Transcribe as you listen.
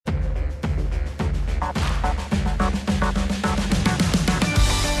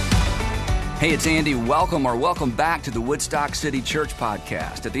Hey, it's Andy. Welcome back to the Woodstock City Church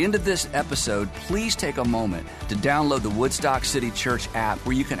podcast. At the end of this episode, please take a moment to download the Woodstock City Church app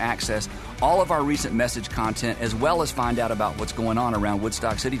where you can access all of our recent message content as well as find out about what's going on around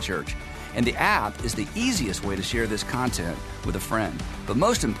Woodstock City Church. And the app is the easiest way to share this content with a friend. But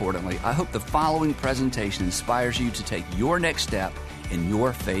most importantly, I hope the following presentation inspires you to take your next step in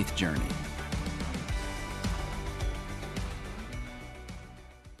your faith journey.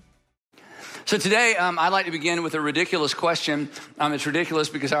 So today, I'd like to begin with a ridiculous question. It's ridiculous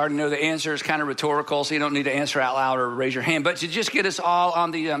because I already know the answer. It's kind of rhetorical, so you don't need to answer out loud or raise your hand. But to just get us all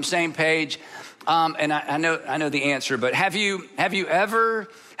on the same page, and I know the answer. But have you ever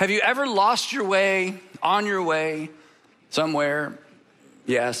lost your way on your way somewhere?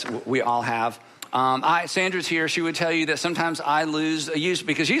 Yes, we all have. Sandra's here. She would tell you that sometimes I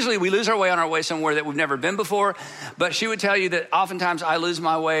because usually we lose our way on our way somewhere that we've never been before. But she would tell you that oftentimes I lose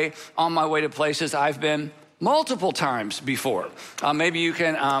my way on my way to places I've been multiple times before. Maybe you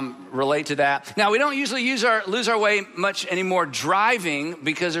can relate to that. Now, we don't usually lose our way much anymore driving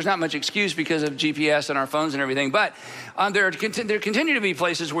because there's not much excuse because of GPS and our phones and everything. But there continue to be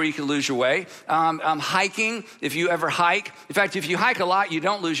places where you can lose your way. Hiking, if you ever hike. In fact, if you hike a lot, you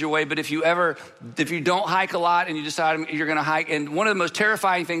don't lose your way. But if you don't hike a lot and you decide you're going to hike, and one of the most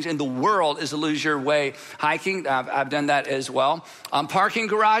terrifying things in the world is to lose your way hiking. I've done that as well. Parking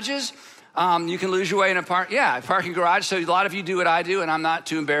garages. You can lose your way in a parking garage. So a lot of you do what I do, and I'm not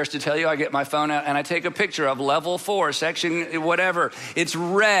too embarrassed to tell you. I get my phone out and I take a picture of level 4, section whatever. It's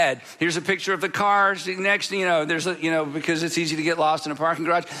red. Here's a picture of the car next. Because it's easy to get lost in a parking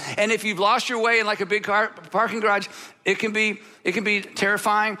garage. And if you've lost your way in like a big parking garage, it can be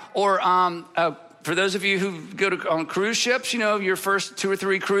terrifying. Or for those of you who go on cruise ships, your first 2 or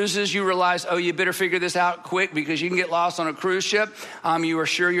 3 cruises, you realize, you better figure this out quick because you can get lost on a cruise ship. You are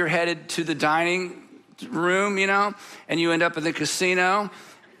sure you're headed to the dining room, and you end up in the casino.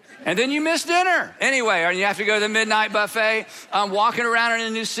 And then you miss dinner. Anyway, or you have to go to the midnight buffet, walking around in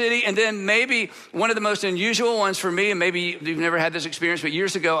a new city. And then maybe one of the most unusual ones for me, and maybe you've never had this experience, but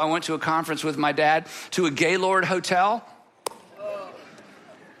years ago, I went to a conference with my dad to a Gaylord hotel.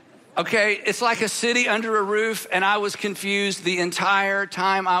 Okay, it's like a city under a roof, and I was confused the entire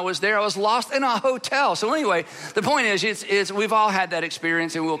time I was there. I was lost in a hotel. So anyway, the point is we've all had that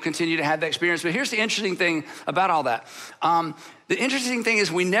experience, and we'll continue to have that experience. But here's the interesting thing about all that. The interesting thing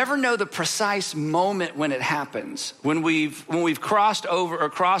is we never know the precise moment when it happens, when we've crossed over or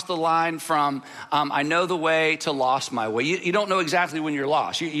crossed the line from I know the way to lost my way. You don't know exactly when you're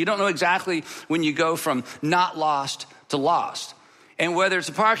lost. You don't know exactly when you go from not lost to lost. And whether it's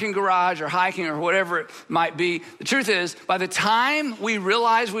a parking garage or hiking or whatever it might be, the truth is, by the time we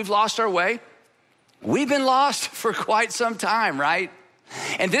realize we've lost our way, we've been lost for quite some time, right?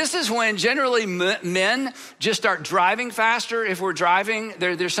 And this is when generally men just start driving faster. If we're driving,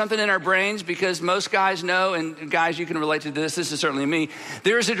 there's something in our brains because most guys know, and guys, you can relate to this is certainly me,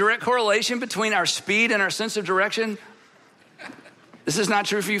 there is a direct correlation between our speed and our sense of direction. This is not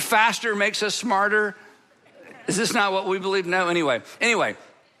true for you. Faster makes us smarter. Is this not what we believe? No, anyway.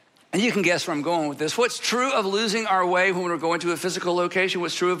 And you can guess where I'm going with this. What's true of losing our way when we're going to a physical location?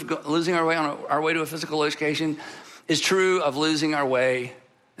 What's true of losing our way on our way to a physical location is true of losing our way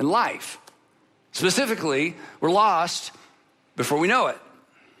in life. Specifically, we're lost before we know it.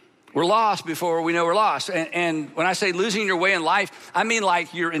 We're lost before we know we're lost. And when I say losing your way in life, I mean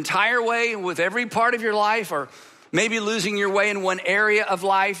like your entire way with every part of your life, or maybe losing your way in one area of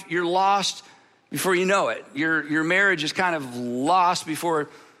life. You're lost before you know it. Your marriage is kind of lost before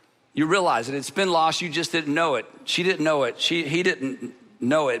you realize it. It's been lost, you just didn't know it. She didn't know it. He didn't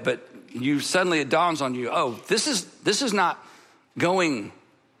know it, but suddenly it dawns on you, this is not going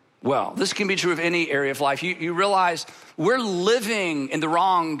well. This can be true of any area of life. You realize we're living in the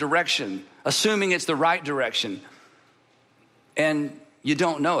wrong direction, assuming it's the right direction. And you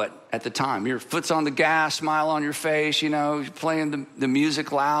don't know it at the time. Your foot's on the gas, smile on your face, you're playing the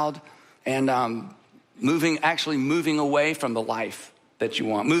music loud. And moving away from the life that you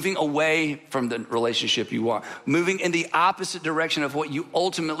want, moving away from the relationship you want, moving in the opposite direction of what you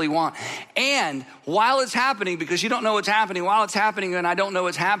ultimately want. And while it's happening, because you don't know what's happening, while it's happening and I don't know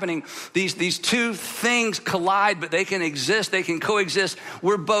what's happening, these two things collide, but they can exist, they can coexist.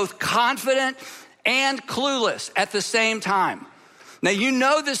 We're both confident and clueless at the same time. Now, you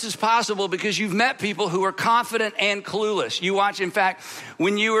know this is possible because you've met people who are confident and clueless. You watch, in fact,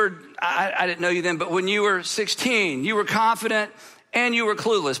 when you were, I didn't know you then, but when you were 16, you were confident and you were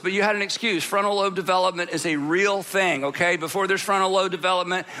clueless, but you had an excuse. Frontal lobe development is a real thing, okay? Before there's frontal lobe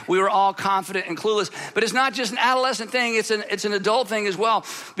development, we were all confident and clueless. But it's not just an adolescent thing, it's an adult thing as well.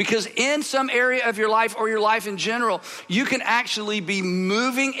 Because in some area of your life or your life in general, you can actually be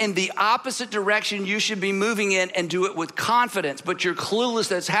moving in the opposite direction you should be moving in and do it with confidence. But you're clueless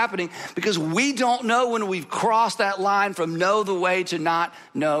that's happening because we don't know when we've crossed that line from know the way to not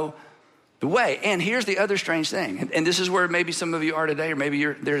know the way. And here's the other strange thing, and this is where maybe some of you are today, or maybe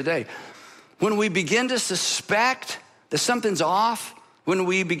you're there today. When we begin to suspect that something's off, when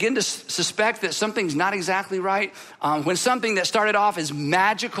we begin to suspect that something's not exactly right, when something that started off as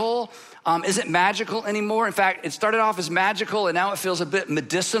magical isn't magical anymore. In fact, it started off as magical and now it feels a bit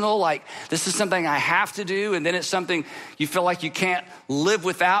medicinal, like this is something I have to do, and then it's something you feel like you can't live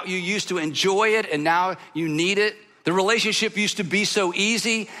without. You used to enjoy it and now you need it. The relationship used to be so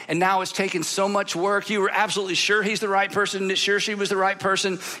easy, and now it's taken so much work. You were absolutely sure he's the right person, sure she was the right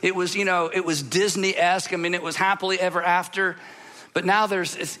person. It was, it was Disney-esque. I mean, it was happily ever after. But now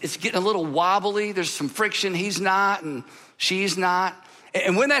it's getting a little wobbly. There's some friction. He's not, and she's not.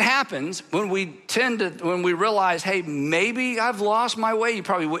 And when that happens, when we realize, hey, maybe I've lost my way, you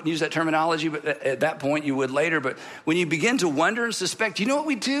probably wouldn't use that terminology, but at that point you would later. But when you begin to wonder and suspect, you know what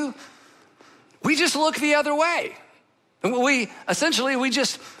we do? We just look the other way. And we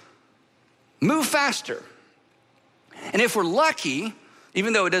just move faster. And if we're lucky,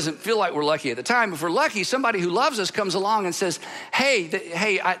 even though it doesn't feel like we're lucky at the time, if we're lucky, somebody who loves us comes along and says,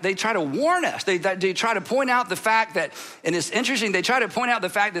 they try to warn us. They try to point out the fact that, and it's interesting, they try to point out the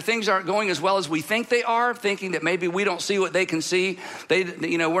fact that things aren't going as well as we think they are, thinking that maybe we don't see what they can see.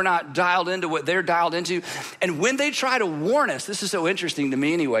 We're not dialed into what they're dialed into. And when they try to warn us, this is so interesting to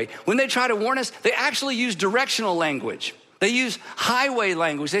me anyway, when they try to warn us, they actually use directional language. They use highway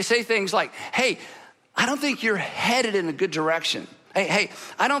language. They say things like, hey, I don't think you're headed in a good direction. Hey,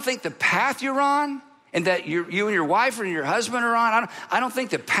 I don't think the path you're on and that you and your wife or your husband are on, I don't think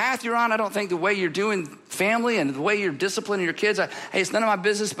the path you're on, I don't think the way you're doing family and the way you're disciplining your kids, it's none of my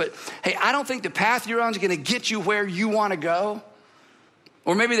business, but hey, I don't think the path you're on is gonna get you where you wanna go.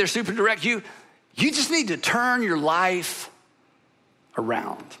 Or maybe they're super direct. You just need to turn your life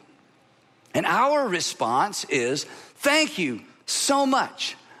around. And our response is, thank you so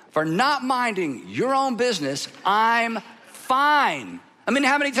much for not minding your own business. I'm fine. I mean,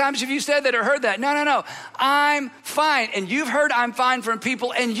 how many times have you said that or heard that? No, I'm fine. And you've heard I'm fine from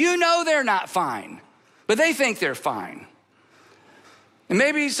people and you know they're not fine, but they think they're fine. And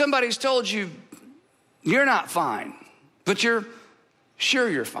maybe somebody's told you you're not fine, but you're sure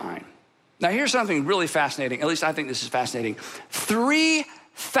you're fine. Now here's something really fascinating. At least I think this is fascinating.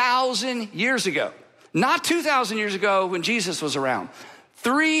 3,000 years ago, not 2,000 years ago when Jesus was around,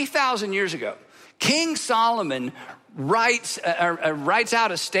 3,000 years ago, King Solomon writes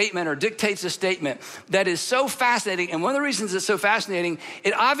out a statement or dictates a statement that is so fascinating. And one of the reasons it's so fascinating,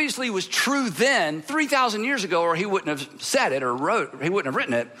 it obviously was true then, 3,000 years ago, or he wouldn't have said it or he wouldn't have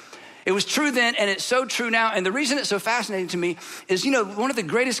written it. It was true then, and it's so true now. And the reason it's so fascinating to me is, one of the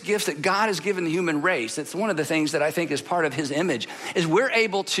greatest gifts that God has given the human race, that's one of the things that I think is part of his image, is we're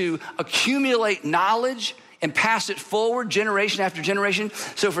able to accumulate knowledge and pass it forward generation after generation.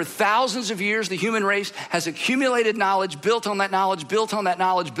 So for thousands of years, the human race has accumulated knowledge, built on that knowledge, built on that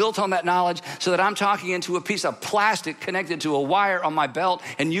knowledge, built on that knowledge, so that I'm talking into a piece of plastic connected to a wire on my belt,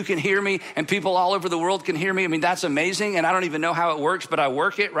 and you can hear me, and people all over the world can hear me. I mean, that's amazing, and I don't even know how it works, but I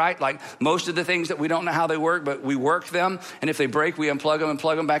work it, right? Like most of the things that we don't know how they work, but we work them, and if they break, we unplug them and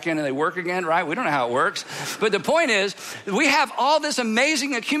plug them back in, and they work again, right? We don't know how it works. But the point is, we have all this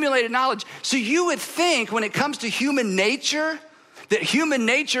amazing accumulated knowledge. So you would think when it comes to human nature, that human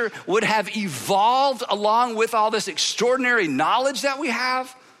nature would have evolved along with all this extraordinary knowledge that we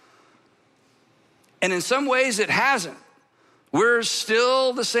have. And in some ways it hasn't. We're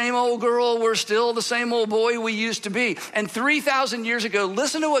still the same old girl. We're still the same old boy we used to be. And 3,000 years ago,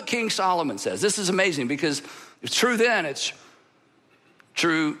 listen to what King Solomon says. This is amazing because it's true then, it's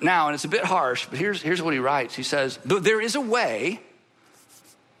true now, and it's a bit harsh, but here's what he writes. He says, there is a way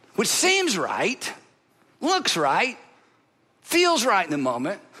which seems right, looks right, feels right in the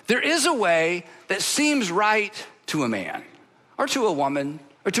moment. There is a way that seems right to a man or to a woman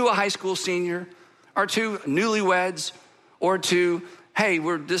or to a high school senior or to newlyweds or to, hey,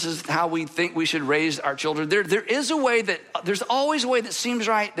 this is how we think we should raise our children. There's always a way that seems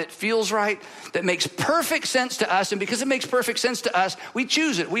right, that feels right, that makes perfect sense to us. And because it makes perfect sense to us, we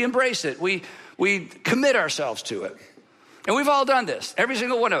choose it, we embrace it, we commit ourselves to it. And we've all done this, every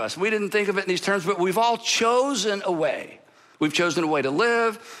single one of us. We didn't think of it in these terms, but we've all chosen a way. We've chosen a way to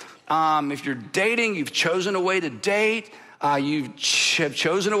live. If you're dating, you've chosen a way to date. You have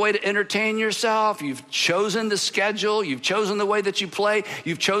chosen a way to entertain yourself. You've chosen the schedule. You've chosen the way that you play.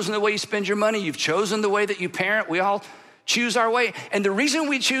 You've chosen the way you spend your money. You've chosen the way that you parent. We all choose our way. And the reason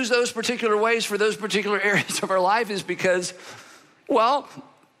we choose those particular ways for those particular areas of our life is because, well,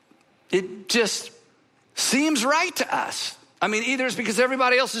 it just seems right to us. I mean, either it's because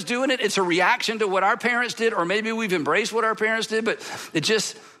everybody else is doing it, it's a reaction to what our parents did, or maybe we've embraced what our parents did, but it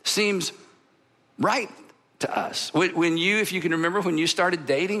just seems right to us. When you, if you can remember, when you started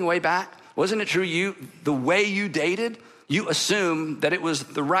dating way back, wasn't it true? The way you dated, you assumed that it was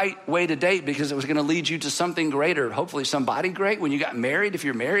the right way to date because it was going to lead you to something greater, hopefully somebody great. When you got married, if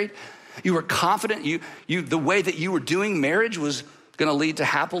you're married, you were confident the way that you were doing marriage was going to lead to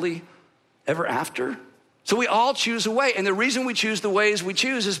happily ever after. So we all choose a way. And the reason we choose the ways we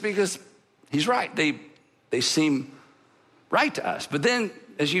choose is because he's right. They seem right to us. But then,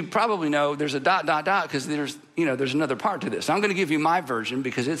 as you probably know, there's a ... because there's another part to this. I'm going to give you my version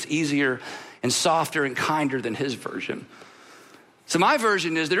because it's easier and softer and kinder than his version. So my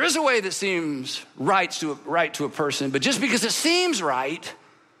version is there is a way that seems right to a person, but just because it seems right,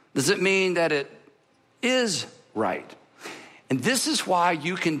 does it mean that it is right? And this is why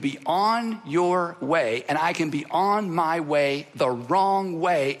you can be on your way and I can be on my way the wrong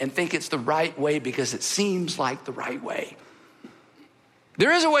way and think it's the right way because it seems like the right way.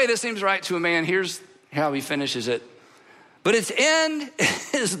 There is a way that seems right to a man. Here's how he finishes it. But its end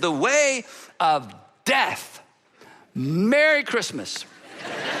is the way of death. Merry Christmas.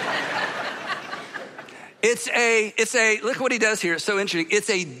 Look what he does here. It's so interesting. It's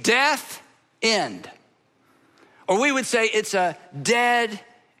a death end. Or we would say it's a dead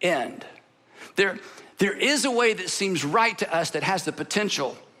end. There is a way that seems right to us that has the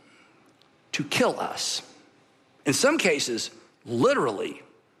potential to kill us. In some cases, literally,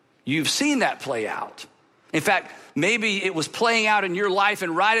 you've seen that play out. In fact, maybe it was playing out in your life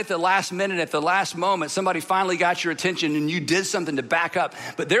and right at the last minute, at the last moment, somebody finally got your attention and you did something to back up.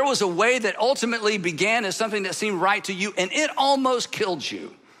 But there was a way that ultimately began as something that seemed right to you and it almost killed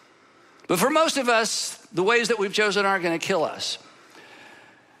you. But for most of us, the ways that we've chosen aren't going to kill us.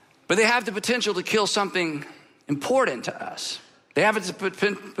 But they have the potential to kill something important to us. They have the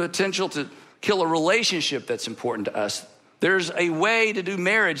potential to kill a relationship that's important to us. There's a way to do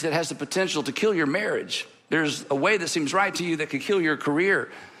marriage that has the potential to kill your marriage. There's a way that seems right to you that could kill your career,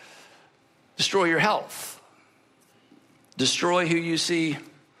 destroy your health, destroy who you see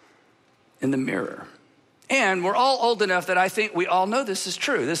in the mirror. And we're all old enough that I think we all know this is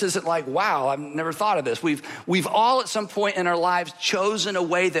true. This isn't like, wow, I've never thought of this. We've all at some point in our lives chosen a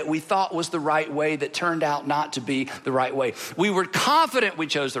way that we thought was the right way that turned out not to be the right way. We were confident we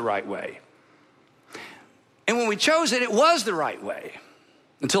chose the right way. And when we chose it, it was the right way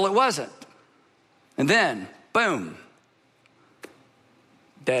until it wasn't. And then, boom,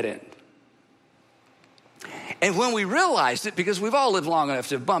 dead end. And when we realized it, because we've all lived long enough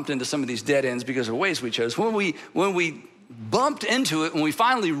to have bumped into some of these dead ends because of ways we chose, when we bumped into it, when we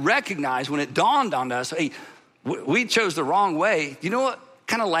finally recognized, when it dawned on us, hey, we chose the wrong way, you know what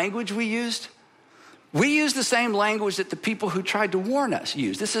kind of language we used? We used the same language that the people who tried to warn us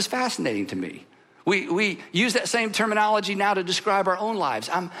used. This is fascinating to me. We use that same terminology now to describe our own lives.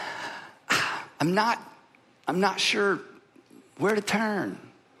 I'm not sure where to turn.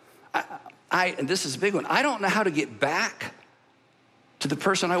 And this is a big one. I don't know how to get back to the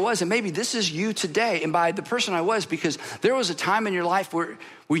person I was. And maybe this is you today. And by the person I was, because there was a time in your life where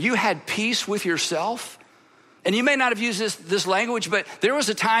you had peace with yourself. And you may not have used this language, but there was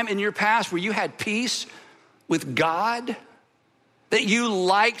a time in your past where you had peace with God, that you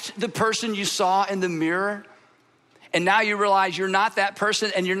liked the person you saw in the mirror. And now you realize you're not that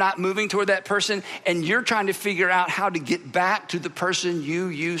person and you're not moving toward that person. And you're trying to figure out how to get back to the person you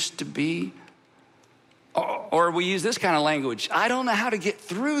used to be. Or we use this kind of language. I don't know how to get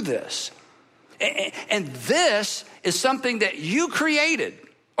through this. And this is something that you created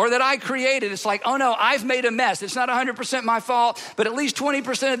or that I created. It's like, oh no, I've made a mess. It's not 100% my fault, but at least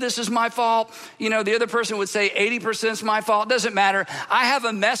 20% of this is my fault. You know, the other person would say 80% is my fault. Doesn't matter. I have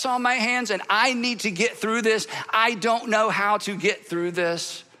a mess on my hands and I need to get through this. I don't know how to get through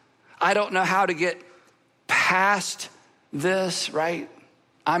this. I don't know how to get past this, right?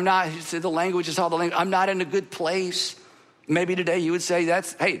 I'm not, the language is all the language. I'm not in a good place. Maybe today you would say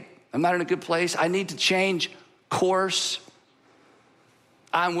hey, I'm not in a good place. I need to change course.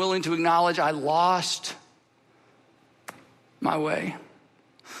 I'm willing to acknowledge I lost my way.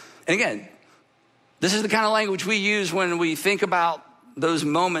 And again, this is the kind of language we use when we think about those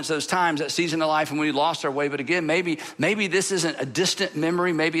moments, those times, that season of life when we lost our way. But again, maybe this isn't a distant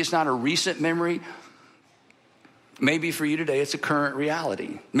memory. Maybe it's not a recent memory. Maybe for you today, it's a current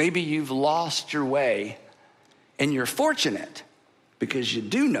reality. Maybe you've lost your way, and you're fortunate because you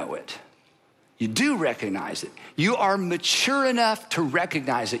do know it. You do recognize it. You are mature enough to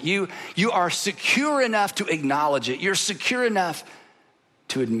recognize it. You are secure enough to acknowledge it. You're secure enough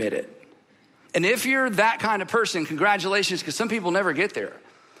to admit it. And if you're that kind of person, congratulations, because some people never get there.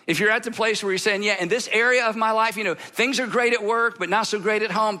 If you're at the place where you're saying, yeah, in this area of my life, things are great at work, but not so great at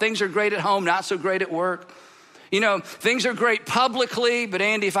home. Things are great at home, not so great at work. Things are great publicly, but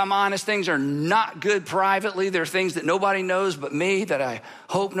Andy, if I'm honest, things are not good privately. There are things that nobody knows but me, that I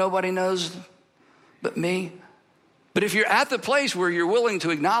hope nobody knows but me. But if you're at the place where you're willing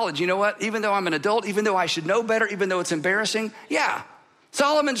to acknowledge, you know what, even though I'm an adult, even though I should know better, even though it's embarrassing, yeah,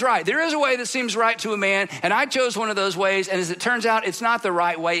 Solomon's right. There is a way that seems right to a man, and I chose one of those ways, and as it turns out, it's not the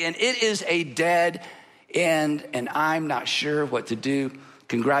right way, and it is a dead end, and I'm not sure what to do.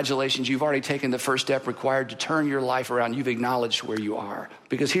 Congratulations, you've already taken the first step required to turn your life around. You've acknowledged where you are.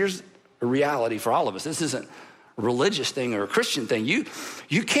 Because here's a reality for all of us. This isn't a religious thing or a Christian thing. You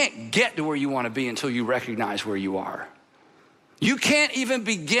can't get to where you want to be until you recognize where you are. You can't even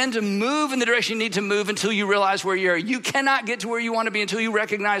begin to move in the direction you need to move until you realize where you are. You cannot get to where you want to be until you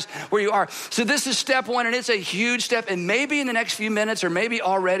recognize where you are. So this is step one, and it's a huge step. And maybe in the next few minutes, or maybe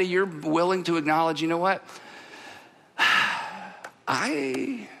already, you're willing to acknowledge, you know what?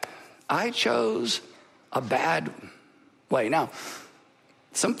 I chose a bad way. Now,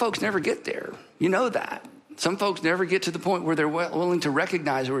 some folks never get there. You know that. Some folks never get to the point where they're willing to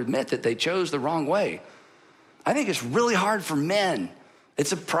recognize or admit that they chose the wrong way. I think it's really hard for men.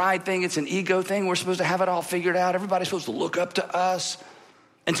 It's a pride thing. It's an ego thing. We're supposed to have it all figured out. Everybody's supposed to look up to us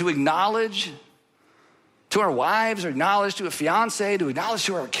and to acknowledge to our wives, or acknowledge to a fiance, to acknowledge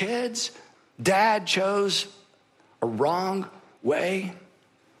to our kids. Dad chose a wrong way.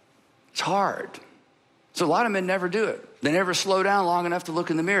 It's hard. So a lot of men never do it. They never slow down long enough to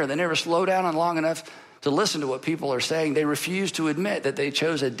look in the mirror. They never slow down long enough to listen to what people are saying. They refuse to admit that they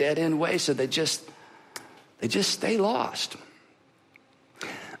chose a dead-end way, so they just stay lost.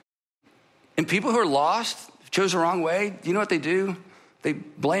 And people who are lost, chose the wrong way, you know what they do? They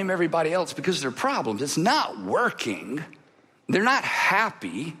blame everybody else because of their problems. It's not working. They're not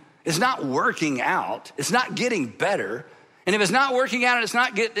happy. It's not working out. It's not getting better. And if it's not working out and it's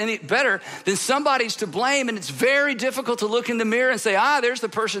not getting any better, then somebody's to blame. And it's very difficult to look in the mirror and say, there's the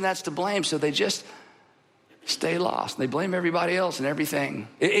person that's to blame. So they just stay lost. They blame everybody else and everything.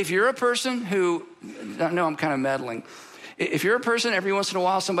 If you're a person who, no, I'm kind of meddling. If you're a person, every once in a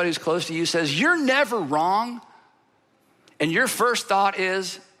while, somebody who's close to you says, you're never wrong, and your first thought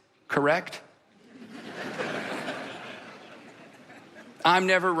is, correct? I'm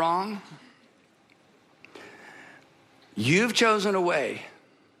never wrong. You've chosen a way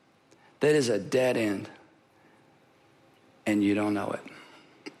that is a dead end, and you don't know it.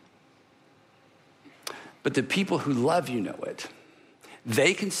 But the people who love you know it.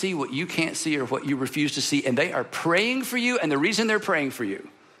 They can see what you can't see or what you refuse to see, and they are praying for you. And the reason they're praying for you,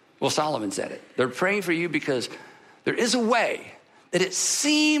 well, Solomon said it. They're praying for you because there is a way that it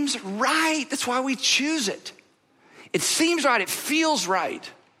seems right. That's why we choose it. It seems right. It feels right.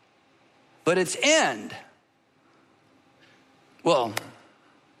 But its end, well,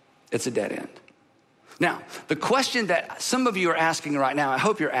 it's a dead end. Now, the question that some of you are asking right now, I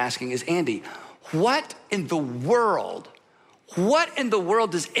hope you're asking, is, Andy, what in the world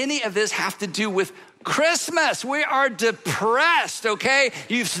does any of this have to do with Christmas? We are depressed, okay?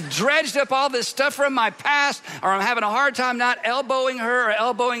 You've dredged up all this stuff from my past, or I'm having a hard time not elbowing her or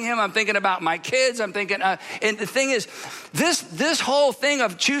elbowing him. I'm thinking about my kids. I'm thinking, and the thing is, this whole thing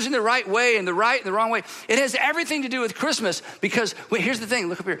of choosing the right way and the wrong way, it has everything to do with Christmas. Because here's the thing,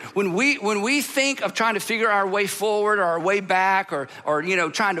 look up here. When we think of trying to figure our way forward or our way back, or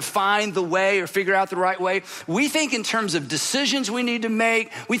trying to find the way or figure out the right way, we think in terms of decisions we need to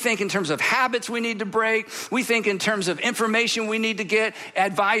make. We think in terms of habits we need to break. We think in terms of information we need to get,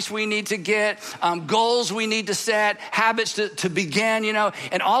 advice we need to get, goals we need to set, habits to begin,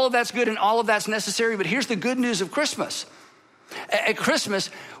 and all of that's good and all of that's necessary. But here's the good news of Christmas. At Christmas,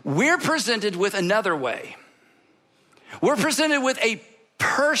 we're presented with another way. We're presented with a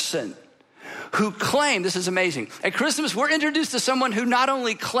person who claimed, this is amazing. At Christmas, we're introduced to someone who not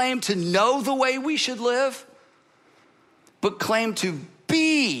only claimed to know the way we should live, but claimed to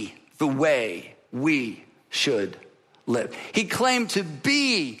be the way we should live. He claimed to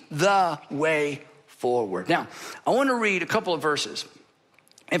be the way forward. Now, I want to read a couple of verses.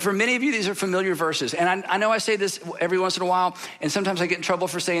 And for many of you, these are familiar verses. And I know I say this every once in a while, and sometimes I get in trouble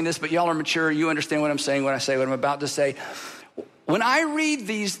for saying this, but y'all are mature. You understand what I'm saying when I say what I'm about to say. When I read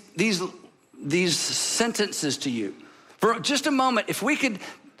these these sentences to you. For just a moment, if we could,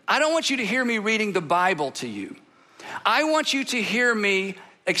 I don't want you to hear me reading the Bible to you. I want you to hear me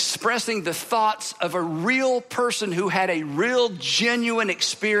expressing the thoughts of a real person who had a real, genuine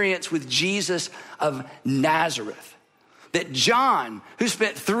experience with Jesus of Nazareth. That John, who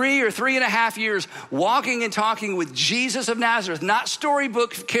spent 3 or 3.5 years walking and talking with Jesus of Nazareth, not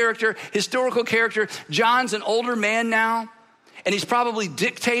storybook character, historical character. John's an older man now, and he's probably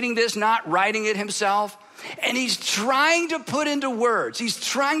dictating this, not writing it himself. And he's trying to put into words,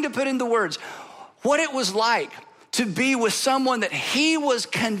 what it was like to be with someone that he was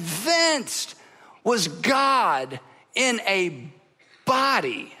convinced was God in a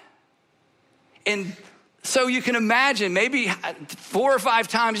body. And so you can imagine maybe 4 or 5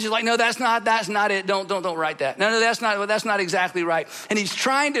 times he's like, no, that's not it. Don't write that. No, that's not exactly right. And he's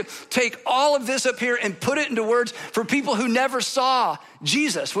trying to take all of this up here and put it into words for people who never saw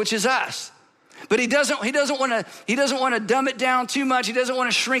Jesus, which is us. But he doesn't want to dumb it down too much. He doesn't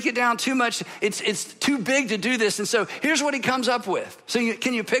want to shrink it down too much. It's too big to do this. And so here's what he comes up with. So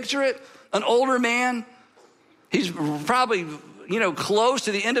can you picture it? An older man. He's probably, close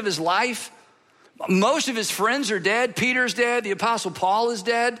to the end of his life. Most of his friends are dead. Peter's dead. The Apostle Paul is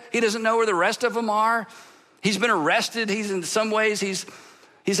dead. He doesn't know where the rest of them are. He's been arrested. He's in some ways, he's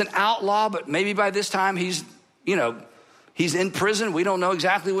an outlaw, but maybe by this time he's in prison. We don't know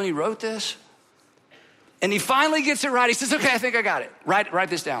exactly when he wrote this. And he finally gets it right. He says, okay, I think I got it.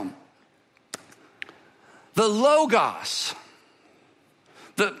 Write this down. The Logos,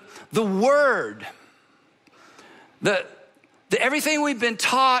 the Word, the everything we've been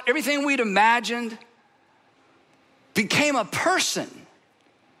taught, everything we'd imagined became a person.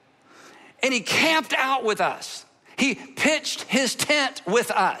 And he camped out with us. He pitched his tent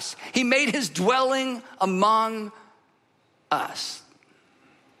with us. He made his dwelling among us.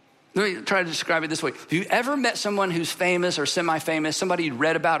 Let me try to describe it this way. Have you ever met someone who's famous or semi-famous, somebody you'd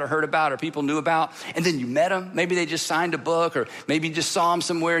read about or heard about or people knew about, and then you met them? Maybe they just signed a book, or maybe you just saw them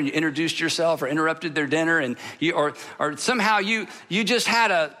somewhere and you introduced yourself or interrupted their dinner, and or somehow you just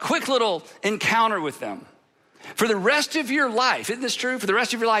had a quick little encounter with them. For the rest of your life, isn't this true? For the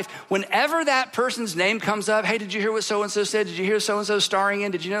rest of your life, whenever that person's name comes up, hey, did you hear what so-and-so said? Did you hear so-and-so starring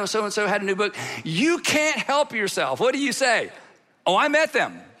in? Did you know so-and-so had a new book? You can't help yourself. What do you say? Oh, I met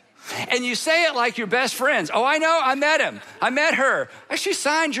them. And you say it like your best friends. Oh, I know, I met him. I met her. She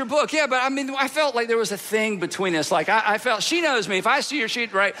signed your book. Yeah, but I felt like there was a thing between us. Like I felt, she knows me. If I see her,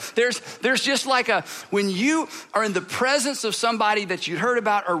 she'd right. There's just like when you are in the presence of somebody that you heard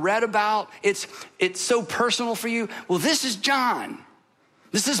about or read about, it's so personal for you. Well, this is John.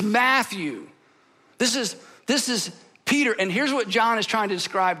 This is Matthew. This is Peter. And here's what John is trying to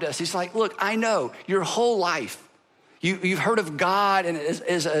describe to us. He's like, look, I know your whole life. You've heard of God, and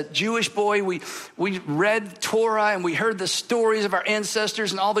as a Jewish boy, we read Torah and we heard the stories of our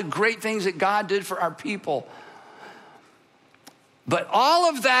ancestors and all the great things that God did for our people. But all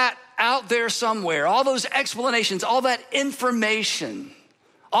of that out there somewhere, all those explanations, all that information,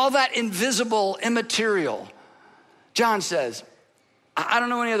 all that invisible, immaterial, John says, I don't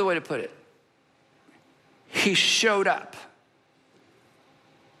know any other way to put it. He showed up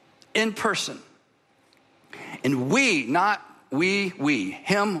in person. And we, not we,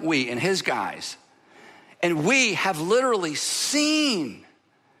 him, we, and his guys. And we have literally seen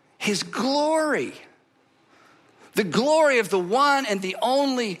his glory. The glory of the one and the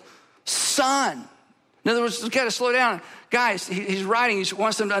only Son. In other words, we've got to slow down. Guys, he's writing, he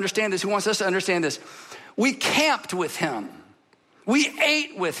wants them to understand this. He wants us to understand this. We camped with him. We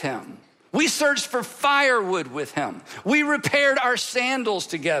ate with him. We searched for firewood with him. We repaired our sandals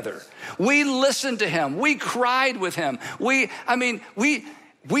together. We listened to him. We cried with him. We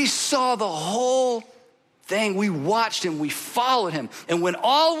saw the whole thing. We watched him. We followed him. And when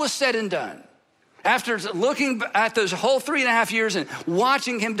all was said and done, after looking at those whole 3.5 years and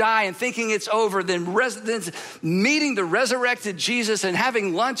watching him die and thinking it's over, then meeting the resurrected Jesus and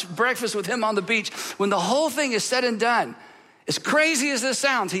having breakfast with him on the beach, when the whole thing is said and done, as crazy as this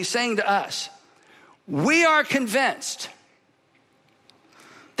sounds, he's saying to us, we are convinced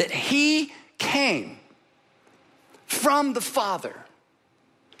that he came from the Father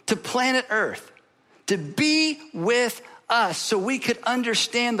to planet Earth to be with us so we could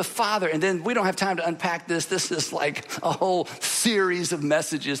understand the Father. And then we don't have time to unpack this. This is like a whole series of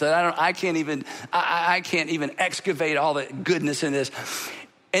messages that I can't even excavate all the goodness in this.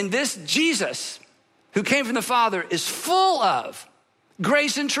 And this Jesus who came from the Father is full of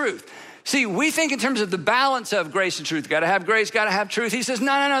grace and truth. See, we think in terms of the balance of grace and truth. Got to have grace, got to have truth. He says, no,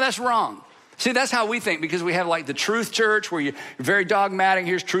 that's wrong. See, that's how we think, because we have like the truth church where you're very dogmatic.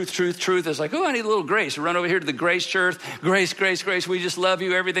 Here's truth, truth, truth. It's like, oh, I need a little grace. Run over here to the grace church. Grace, grace, grace. We just love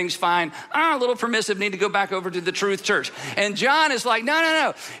you. Everything's fine. A little permissive. Need to go back over to the truth church. And John is like,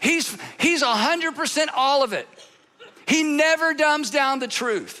 no. He's 100% all of it. He never dumbs down the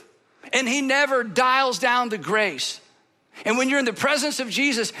truth, and he never dials down the grace. And when you're in the presence of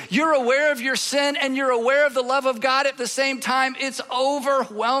Jesus, you're aware of your sin and you're aware of the love of God at the same time. It's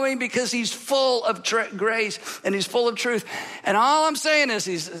overwhelming because he's full of grace and he's full of truth. And all I'm saying is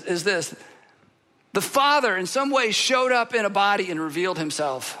this. The Father in some ways showed up in a body and revealed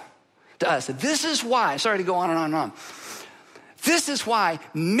himself to us. This is why, sorry to go on and on and on. This is why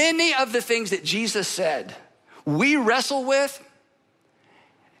many of the things that Jesus said, we wrestle with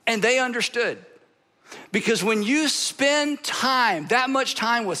and they understood. Because when you spend time, that much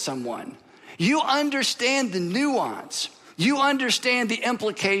time with someone, you understand the nuance. You understand the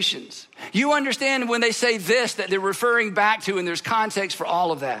implications. You understand when they say this that they're referring back to, and there's context for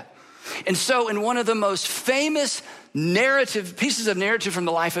all of that. And so in one of the most famous pieces of narrative from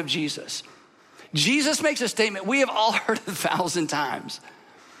the life of Jesus, Jesus makes a statement we have all heard 1,000 times.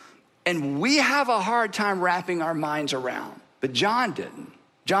 And we have a hard time wrapping our minds around. But John didn't.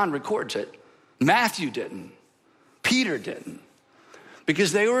 John records it. Matthew didn't. Peter didn't.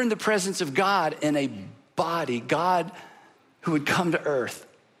 Because they were in the presence of God in a body, God who would come to earth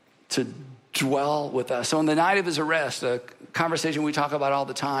to dwell with us. So on the night of his arrest, a conversation we talk about all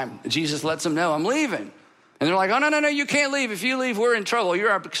the time, Jesus lets them know, I'm leaving. And they're like, oh, no, you can't leave. If you leave, we're in trouble. You're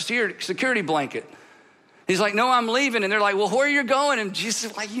our security blanket. He's like, no, I'm leaving. And they're like, well, where are you going? And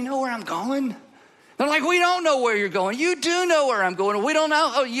Jesus is like, you know where I'm going? They're like, we don't know where you're going. You do know where I'm going. We don't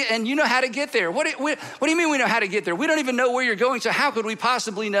know. Oh, yeah, and you know how to get there. What do you mean we know how to get there? We don't even know where you're going. So how could we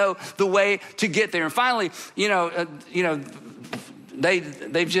possibly know the way to get there? And finally,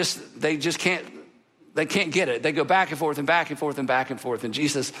 they just can't get it. They go back and forth and back and forth and back and forth. And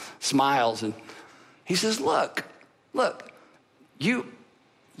Jesus smiles and he says, look, you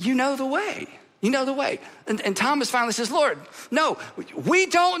know the way. You know the way. And Thomas finally says, Lord, no, we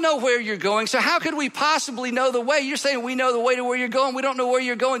don't know where you're going. So how could we possibly know the way? You're saying we know the way to where you're going. We don't know where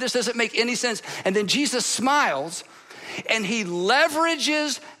you're going. This doesn't make any sense. And then Jesus smiles and he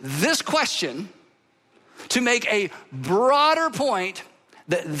leverages this question to make a broader point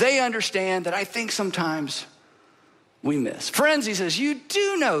that they understand that I think sometimes we miss. Friends, he says, you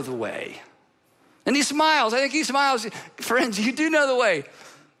do know the way. And he smiles. I think he smiles. Friends, you do know the way.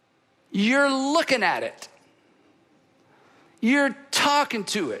 You're looking at it. You're talking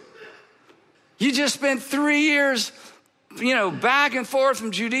to it. You just spent 3 years, back and forth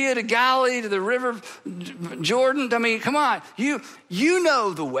from Judea to Galilee to the river Jordan. I mean, come on. You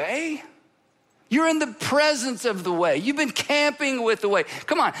know the way. You're in the presence of the way. You've been camping with the way.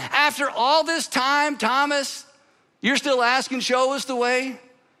 Come on. After all this time, Thomas, you're still asking, show us the way?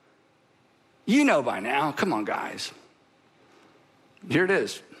 You know by now. Come on, guys. Here it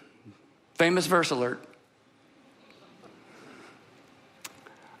is. Famous verse alert.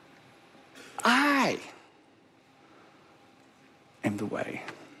 I am the way.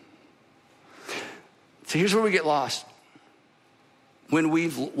 So here's where we get lost. When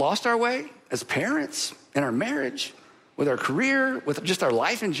we've lost our way as parents, in our marriage, with our career, with just our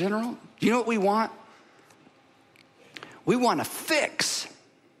life in general, do you know what we want? We want a fix.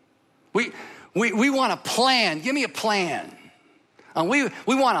 We want a plan. Give me a plan. We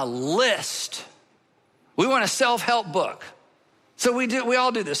want a list. We want a self-help book. So we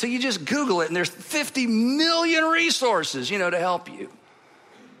all do this. So you just Google it and there's 50 million resources, to help you.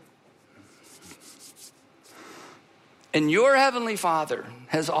 And your Heavenly Father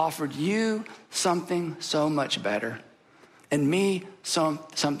has offered you something so much better, and me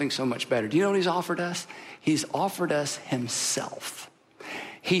something so much better. Do you know what he's offered us? He's offered us himself.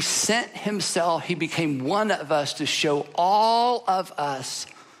 He sent himself. He became one of us to show all of us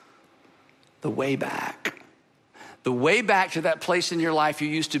the way back. The way back to that place in your life you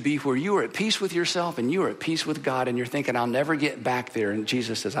used to be where you were at peace with yourself and you were at peace with God, and you're thinking, I'll never get back there. And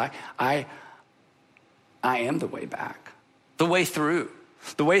Jesus says, I am the way back, the way through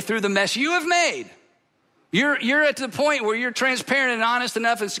the mess you have made. You're at the point where you're transparent and honest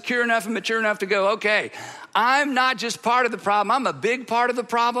enough and secure enough and mature enough to go, okay, I'm not just part of the problem. I'm a big part of the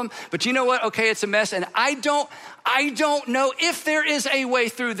problem. But you know what? Okay, it's a mess. And I don't know if there is a way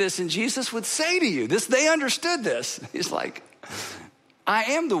through this. And Jesus would say to you, they understood this. He's like, I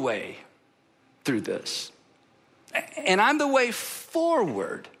am the way through this. And I'm the way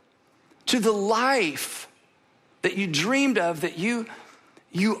forward to the life that you dreamed of, that you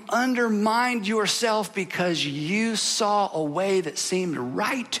undermined yourself because you saw a way that seemed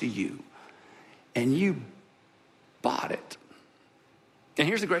right to you. and you bought it. And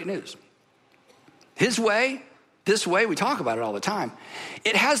here's the great news. His way, this way, we talk about it all the time.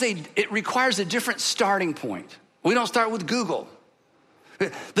 It requires a different starting point. We don't start with Google.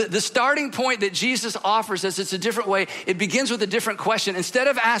 The starting point that Jesus offers us, it's a different way. It begins with a different question. Instead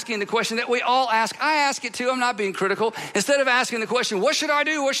of asking the question that we all ask, I ask it too, I'm not being critical. Instead of asking the question, what should I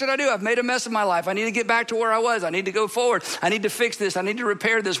do? What should I do? I've made a mess of my life. I need to get back to where I was. I need to go forward. I need to fix this. I need to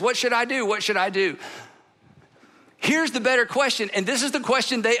repair this. What should I do? What should I do? Here's the better question, and this is the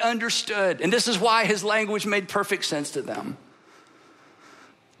question they understood, and this is why his language made perfect sense to them.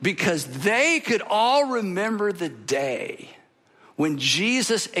 Because they could all remember the day when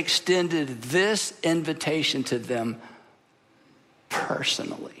Jesus extended this invitation to them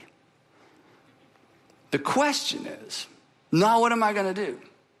personally. The question is, not what am I going to do?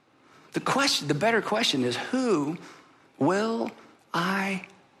 The better question is, who will I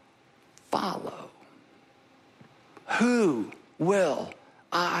follow? Who will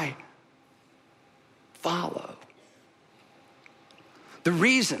I follow? The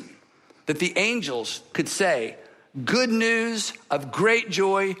reason that the angels could say, good news of great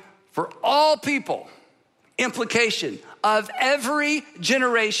joy for all people, implication of every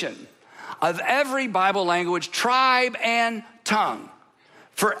generation, of every Bible language, tribe, and tongue,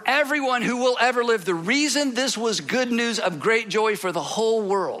 for everyone who will ever live. The reason this was good news of great joy for the whole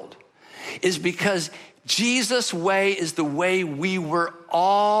world is because Jesus' way is the way we were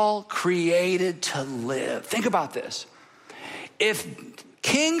all created to live. Think about this. If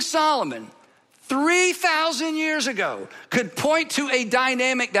King Solomon 3,000 years ago could point to a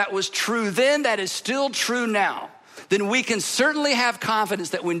dynamic that was true then, that is still true now, then we can certainly have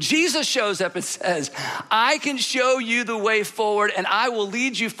confidence that when Jesus shows up and says, I can show you the way forward and I will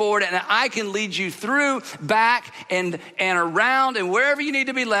lead you forward and I can lead you through, back, and around and wherever you need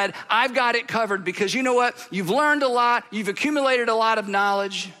to be led, I've got it covered. Because you know what? You've learned a lot. You've accumulated a lot of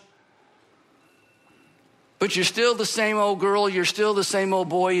knowledge. But you're still the same old girl. You're still the same old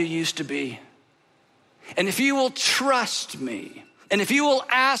boy you used to be. And if you will trust me, and if you will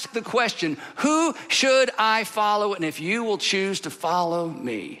ask the question, who should I follow? And if you will choose to follow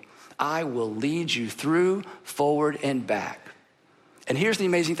me, I will lead you through, forward, and back. And here's the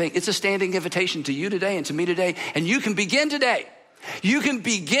amazing thing. It's a standing invitation to you today and to me today. And you can begin today. You can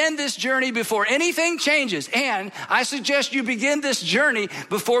begin this journey before anything changes. And I suggest you begin this journey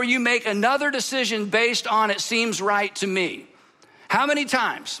before you make another decision based on it seems right to me. How many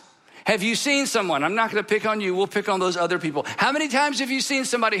times have you seen someone? I'm not going to pick on you. We'll pick on those other people. How many times have you seen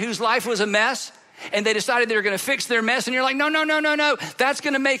somebody whose life was a mess and they decided they were going to fix their mess and you're like, no. That's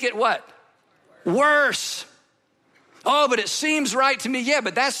going to make it what? Worse. Oh, but it seems right to me. Yeah,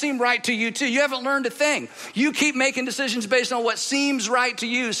 but that seemed right to you too. You haven't learned a thing. You keep making decisions based on what seems right to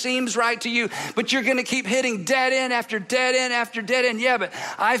you, but you're going to keep hitting dead end after dead end after dead end. Yeah, but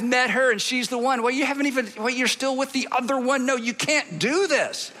I've met her and she's the one. Well, you're still with the other one. No, you can't do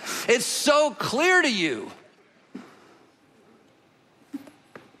this. It's so clear to you.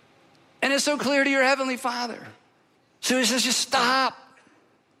 And it's so clear to your Heavenly Father. So he says, just stop.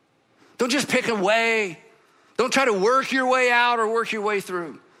 Don't just pick a way. Don't try to work your way out or work your way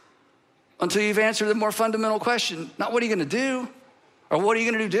through until you've answered the more fundamental question. Not what are you going to do or what are you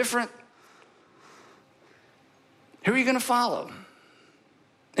going to do different? Who are you going to follow?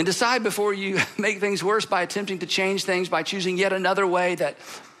 And decide before you make things worse by attempting to change things, by choosing yet another way that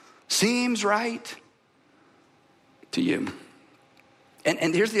seems right to you.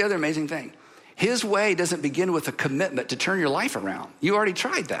 And here's the other amazing thing. His way doesn't begin with a commitment to turn your life around. You already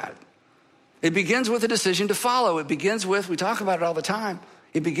tried that. It begins with a decision to follow. It begins with, we talk about it all the time,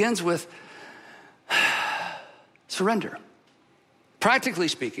 it begins with surrender. Practically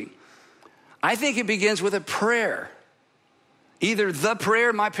speaking, I think it begins with a prayer. Either the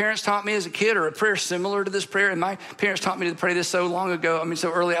prayer my parents taught me as a kid or a prayer similar to this prayer. And my parents taught me to pray this so long ago,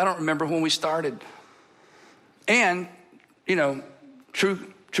 so early, I don't remember when we started. And, true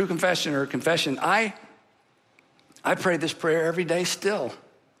confession or confession, I pray this prayer every day still.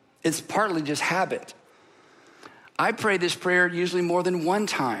 It's partly just habit. I pray this prayer usually more than one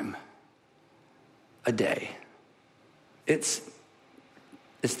time a day. It's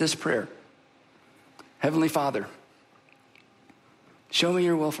this prayer. Heavenly Father, show me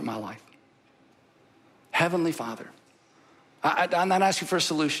your will for my life. Heavenly Father, I'm not asking for a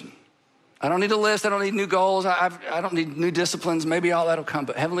solution. I don't need a list. I don't need new goals. I don't need new disciplines. Maybe all that'll come.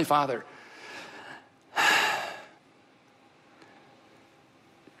 But Heavenly Father,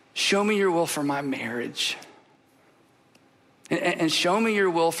 show me your will for my marriage. And show me your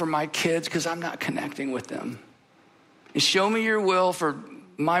will for my kids because I'm not connecting with them. And show me your will for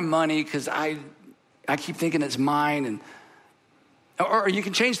my money because I I keep thinking it's mine. Or you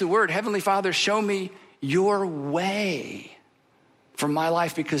can change the word. Heavenly Father, show me your way for my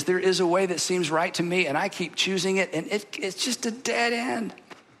life, because there is a way that seems right to me and I keep choosing it and it's just a dead end.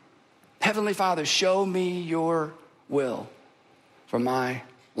 Heavenly Father, show me your will for my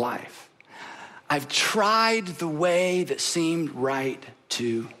life. I've tried the way that seemed right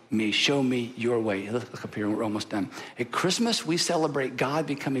to me. Show me your way. Look up here, we're almost done. At Christmas, we celebrate God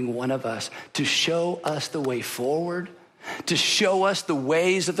becoming one of us to show us the way forward, to show us the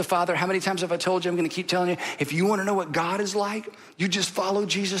ways of the Father. How many times have I told you, I'm going to keep telling you, if you want to know what God is like, you just follow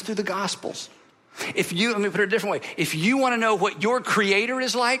Jesus through the Gospels. Let me put it a different way. If you want to know what your Creator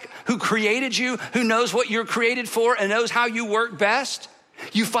is like, who created you, who knows what you're created for and knows how you work best,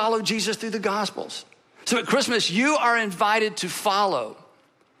 you follow Jesus through the Gospels. So at Christmas, you are invited to follow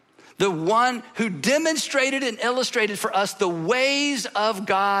the one who demonstrated and illustrated for us the ways of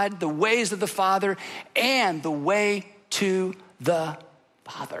God, the ways of the Father, and the way to the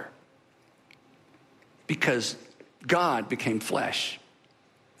Father. Because God became flesh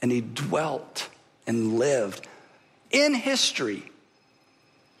and he dwelt and lived in history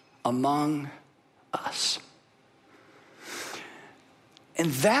among us.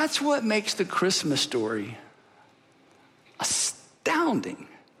 And that's what makes the Christmas story astounding,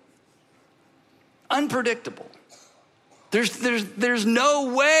 unpredictable. There's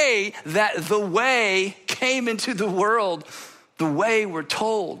no way that the way came into the world the way we're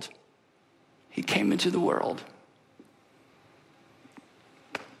told he came into the world.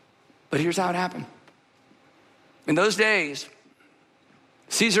 But here's how it happened. In those days,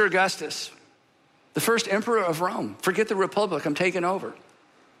 Caesar Augustus, the first emperor of Rome, forget the republic, I'm taking over.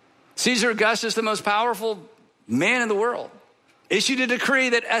 Caesar Augustus, the most powerful man in the world, issued a decree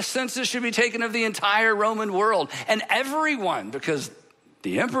that a census should be taken of the entire Roman world. And everyone, because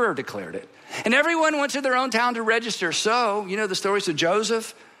the emperor declared it, and everyone went to their own town to register. So, you know the story. So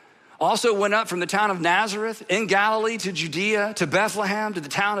Joseph also went up from the town of Nazareth in Galilee to Judea, to Bethlehem, to the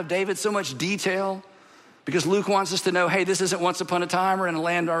town of David. So much detail, because Luke wants us to know, hey, this isn't once upon a time or in a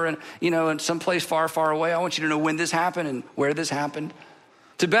land or in some place far, far away. I want you to know when this happened and where this happened.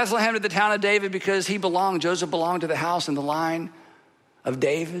 To Bethlehem, to the town of David, because Joseph belonged to the house and the line of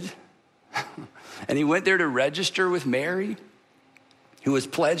David. And he went there to register with Mary, who was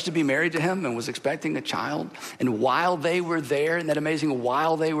pledged to be married to him and was expecting a child. And while they were there, isn't that amazing?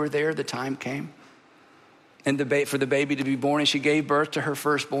 While they were there, the time came and for the baby to be born. And she gave birth to her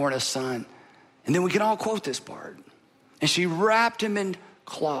firstborn, a son. And then we can all quote this part. And she wrapped him in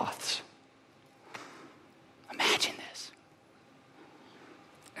cloths. Imagine this.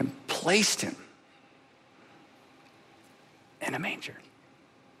 And placed him in a manger.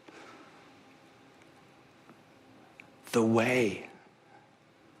 The way,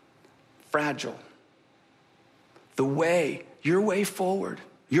 fragile. The way, your way forward,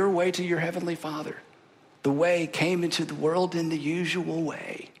 your way to your heavenly Father. The way came into the world in the usual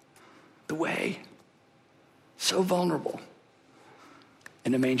way. The way, so vulnerable.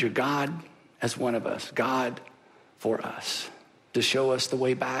 In the manger, God as one of us, God for us, to show us the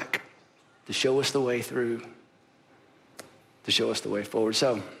way back, to show us the way through, to show us the way forward.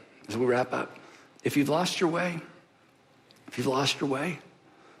 So, as we wrap up, if you've lost your way,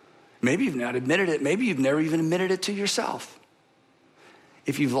 maybe you've not admitted it, maybe you've never even admitted it to yourself.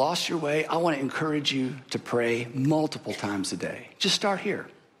 If you've lost your way, I want to encourage you to pray multiple times a day. Just start here.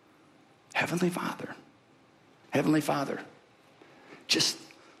 Heavenly Father, just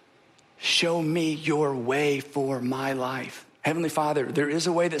show me your way for my life. Heavenly Father, there is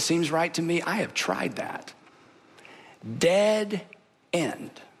a way that seems right to me. I have tried that. Dead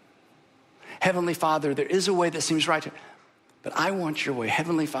end. Heavenly Father, there is a way that seems right to me, but I want your way.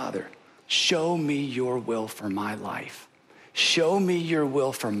 Heavenly Father, show me your will for my life. Show me your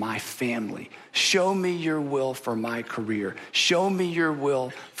will for my family. Show me your will for my career. Show me your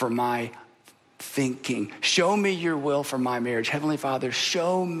will for my thinking. Show me your will for my marriage. Heavenly Father,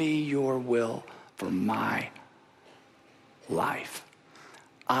 show me your will for my life.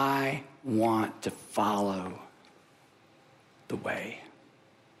 I want to follow the way.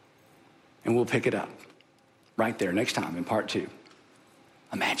 And we'll pick it up right there next time in part 2.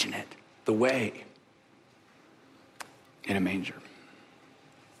 Imagine it, the way in a manger.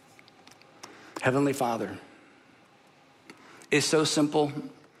 Heavenly Father, it's so simple.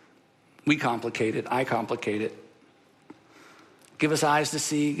 We complicate it. I complicate it. Give us eyes to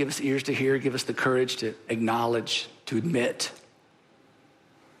see, give us ears to hear, give us the courage to acknowledge, to admit,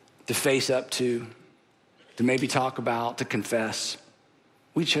 to face up to maybe talk about, to confess.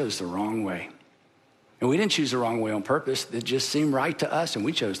 We chose the wrong way. And we didn't choose the wrong way on purpose. It just seemed right to us, and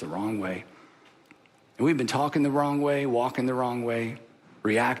we chose the wrong way. And we've been talking the wrong way, walking the wrong way,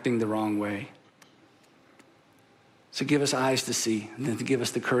 reacting the wrong way. So give us eyes to see, and then to give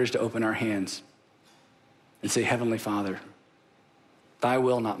us the courage to open our hands and say, Heavenly Father, thy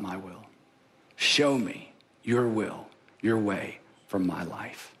will, not my will. Show me your will, your way for my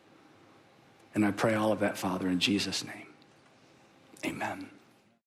life. And I pray all of that, Father, in Jesus' name. Amen.